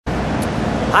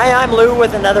Hi, I'm Lou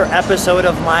with another episode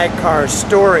of My Car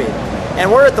Story. And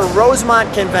we're at the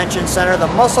Rosemont Convention Center, the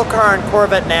Muscle Car and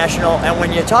Corvette National. And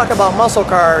when you talk about muscle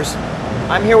cars,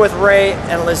 I'm here with Ray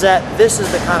and Lizette. This is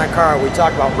the kind of car we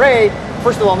talk about. Ray,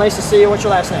 first of all, nice to see you. What's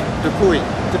your last name? DuPuis.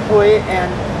 DuPuis.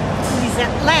 And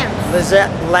Lizette Lance.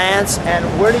 Lizette Lance. And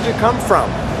where did you come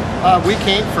from? We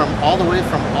came from all the way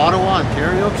from Ottawa,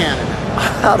 Ontario,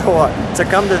 Canada. Ottawa, to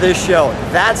come to this show.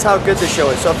 That's how good the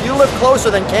show is. So if you live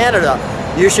closer than Canada,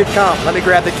 you should come. Let me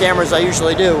grab the camera as I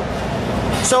usually do.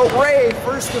 So Ray,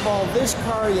 first of all, this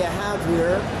car you have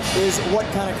here is, what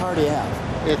kind of car do you have?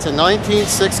 It's a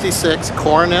 1966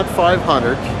 Coronet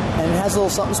 500. And it has a little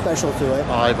something special to it.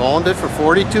 I've owned it for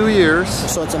 42 years.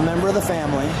 So it's a member of the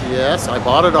family. Yes, I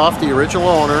bought it off the original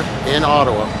owner in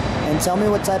Ottawa. And tell me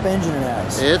what type of engine it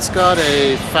has. It's got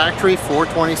a factory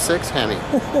 426 Hemi.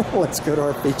 What's good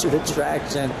or featured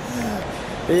attraction?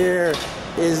 Here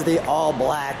is the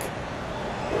all-black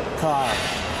car.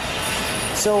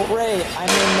 So Ray, I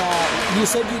mean, you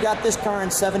said you got this car in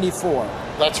 '74.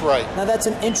 That's right. Now that's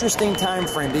an interesting time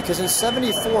frame because in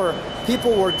 '74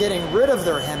 people were getting rid of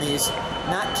their Hemis,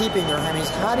 not keeping their Hemis.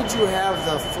 How did you have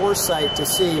the foresight to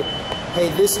see, hey,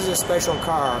 this is a special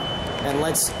car and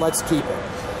let's keep it?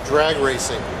 Drag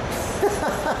racing.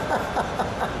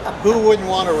 Who wouldn't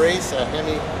want to race a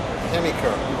Hemi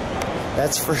car?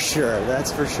 That's for sure.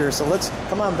 That's for sure. So let's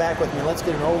come on back with me. Let's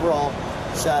get an overall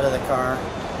shot of the car.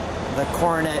 The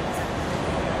Coronet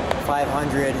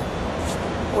 500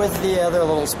 with the other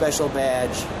little special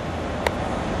badge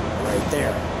right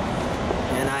there.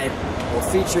 And I will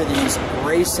feature these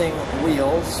racing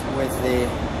wheels with the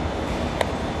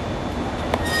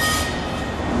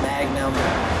Magnum.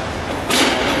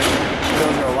 For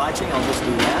those who are watching, I'll just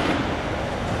do that.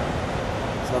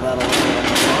 So that'll look like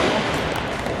normal.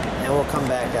 And we'll come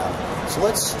back out. So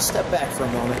let's step back for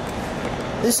a moment.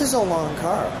 This is a long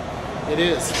car. It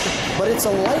is. But it's a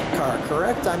light car,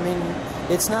 correct? I mean,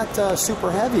 it's not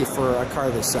super heavy for a car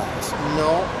this size.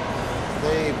 No.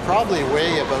 They probably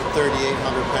weigh about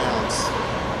 3,800 pounds.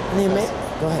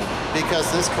 Go ahead.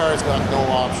 Because this car's got no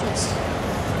options.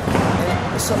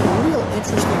 And some real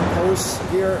interesting posts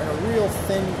here, and a real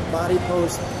thin body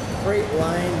post. Great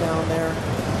line down there.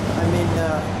 I mean,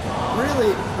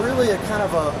 really a kind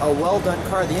of a well-done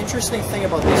car. The interesting thing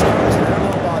about these cars, and I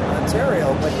don't know about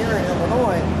Ontario, but here in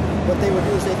Illinois, what they would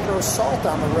do is they throw salt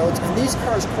on the roads, and these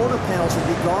cars' quarter panels would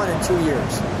be gone in 2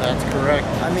 years. That's correct.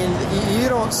 I mean, you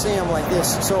don't see them like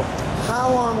this. So how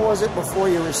long was it before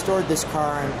you restored this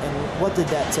car, and what did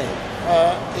that take?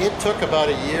 It took about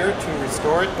a year to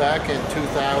restore it back in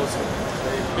 2000.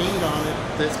 The paint on it,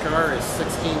 this car is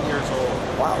 16 years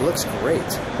old. Wow, it looks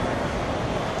great.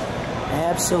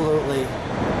 Absolutely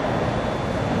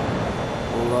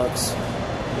looks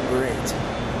great.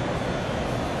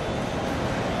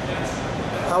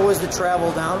 How was the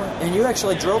travel down? And you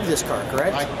actually drove this car,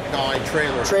 correct? No, I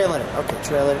trailered. Trailered it. Okay,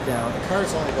 trailered it down. The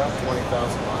car's only got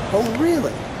 20,000 miles. Oh,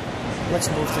 really? Let's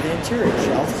move to the interior,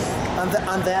 shall we? On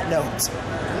that note,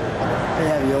 let me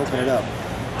have you open it up.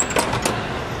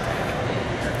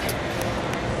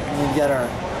 We've got our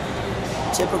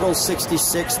typical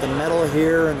 66, the metal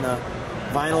here and the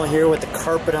vinyl here with the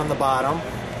carpet on the bottom.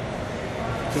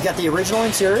 You got the original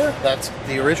interior? That's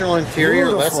the original interior.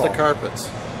 Beautiful. That's the carpets.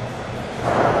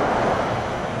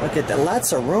 Look at that.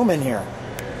 Lots of room in here.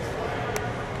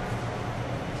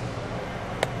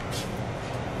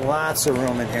 Lots of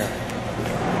room in here.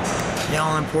 The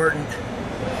all-important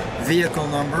vehicle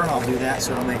number. I'll do that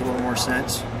so it'll make a little more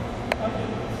sense.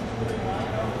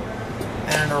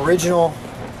 And an original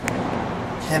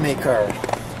Hemi car.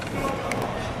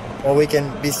 Well, we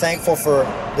can be thankful for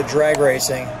the drag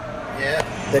racing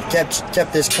that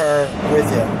kept this car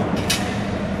with you.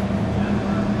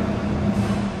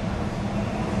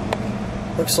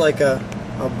 Looks like a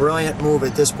brilliant move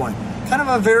at this point. Kind of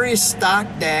a very stock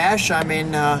dash. I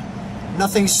mean,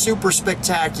 nothing super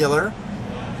spectacular.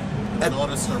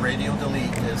 Notice the radio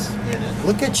delete is in it.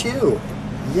 Look at you.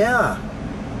 Yeah.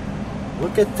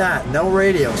 Look at that. No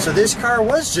radio. So this car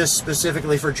was just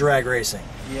specifically for drag racing.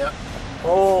 Yep.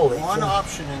 Holy One cow.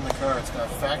 option in the car, it's got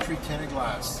factory tinted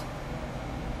glass.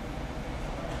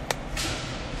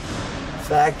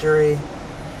 Factory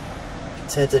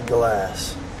tinted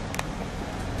glass.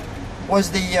 Was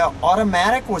the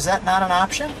automatic, was that not an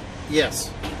option? Yes.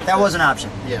 That was an option?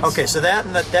 Yes. Okay, so that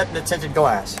and the tinted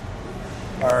glass.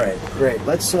 All right, great.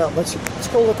 Let's go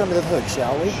look under the hood,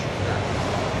 shall we?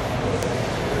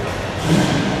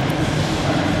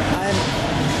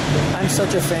 I'm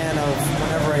such a fan of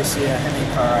whenever I see a Hemi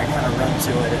car, I kind of run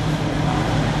to it.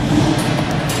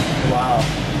 Wow,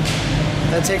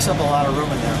 that takes up a lot of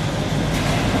room in there.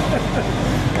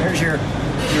 There's your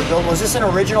build. Was this an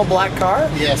original black car?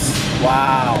 Yes.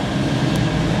 Wow.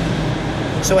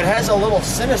 So it has a little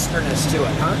sinisterness to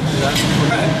it, huh? That's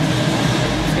correct.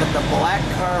 It's got the black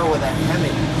car with a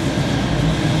Hemi.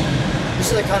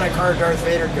 This is the kind of car Darth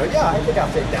Vader would go, yeah, I think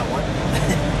I'll take that one.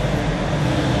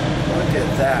 Look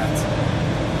at that.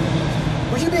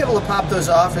 Would you be able to pop those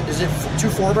off? Is it 2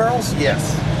 4-barrels?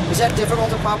 Yes. Is that difficult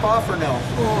to pop off or no?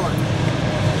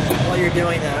 While you're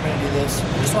doing that, I'm going to do this.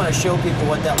 I just want to show people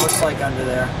what that looks like under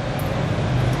there.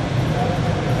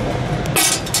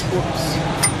 Whoops.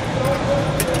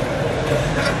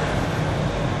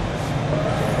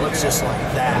 It looks just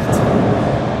like that.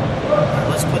 Right,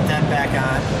 let's put that back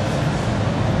on.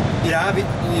 You know,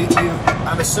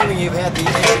 I'm assuming you've had the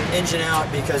engine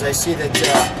out because I see that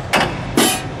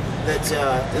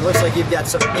it looks like you've got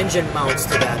some engine mounts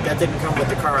to that. That didn't come with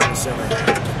the car, I'm assuming.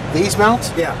 These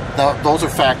mounts? Yeah. Those are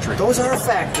factory. Those are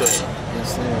factory.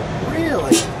 Yes, they are.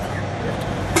 Really?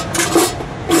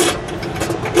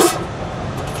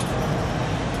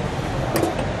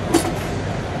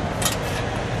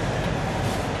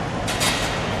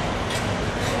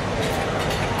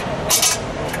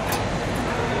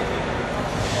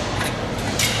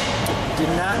 Did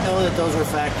not know that those were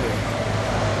factory.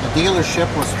 The dealership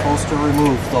was supposed to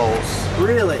remove those.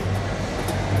 Really?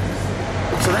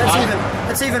 So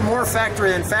that's even more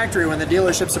factory than factory when the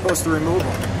dealership's supposed to remove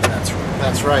them.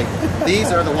 That's right.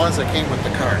 These are the ones that came with the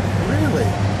car. Really?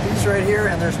 These right here,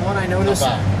 and there's one I noticed.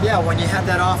 Yeah, when you had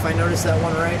that off, I noticed that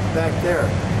one right back there.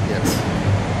 Yes.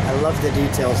 I love the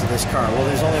details of this car. Well,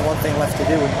 there's only one thing left to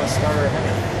do. We must start our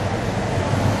Hemi.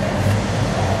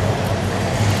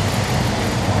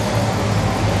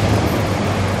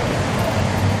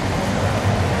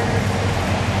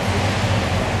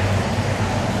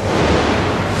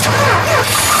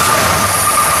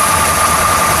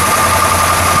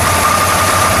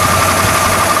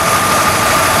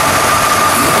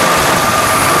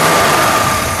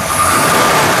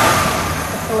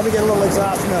 Let me get a little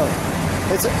exhaust note.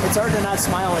 It's hard to not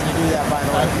smile when you do that, by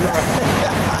the way.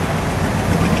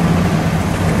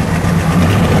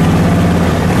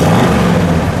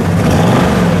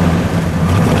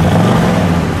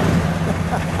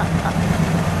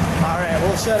 All right,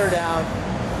 we'll shut her down.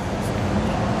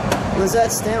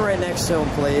 Lizette, stand right next to him,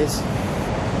 please.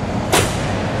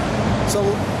 So,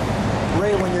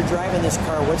 Ray, when you're driving this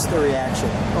car, what's the reaction?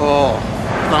 Oh,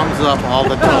 thumbs up all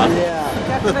the time. Yeah.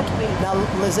 Definitely. Now,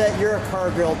 Lizette, you're a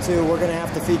car girl too. We're going to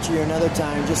have to feature you another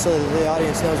time just so that the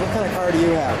audience knows. What kind of car do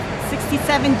you have?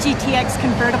 67 GTX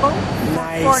convertible.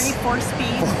 Nice. 44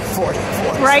 speed.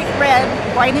 44. Bright red,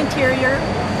 white interior.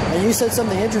 And you said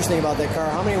something interesting about that car.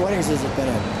 How many weddings has it been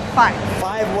in? 5.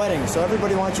 5 weddings. So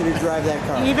everybody wants you to drive that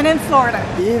car. Even in Florida.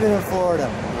 Even in Florida.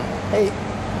 Hey,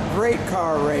 great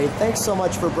car, Ray. Thanks so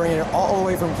much for bringing it all the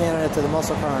way from Canada to the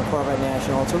Muscle Car and Corvette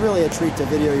National. It's really a treat to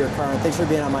video your car, and thanks for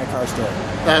being on my car story.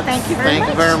 Thank you very much. Thank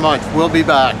you very much. We'll be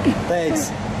back. Thanks.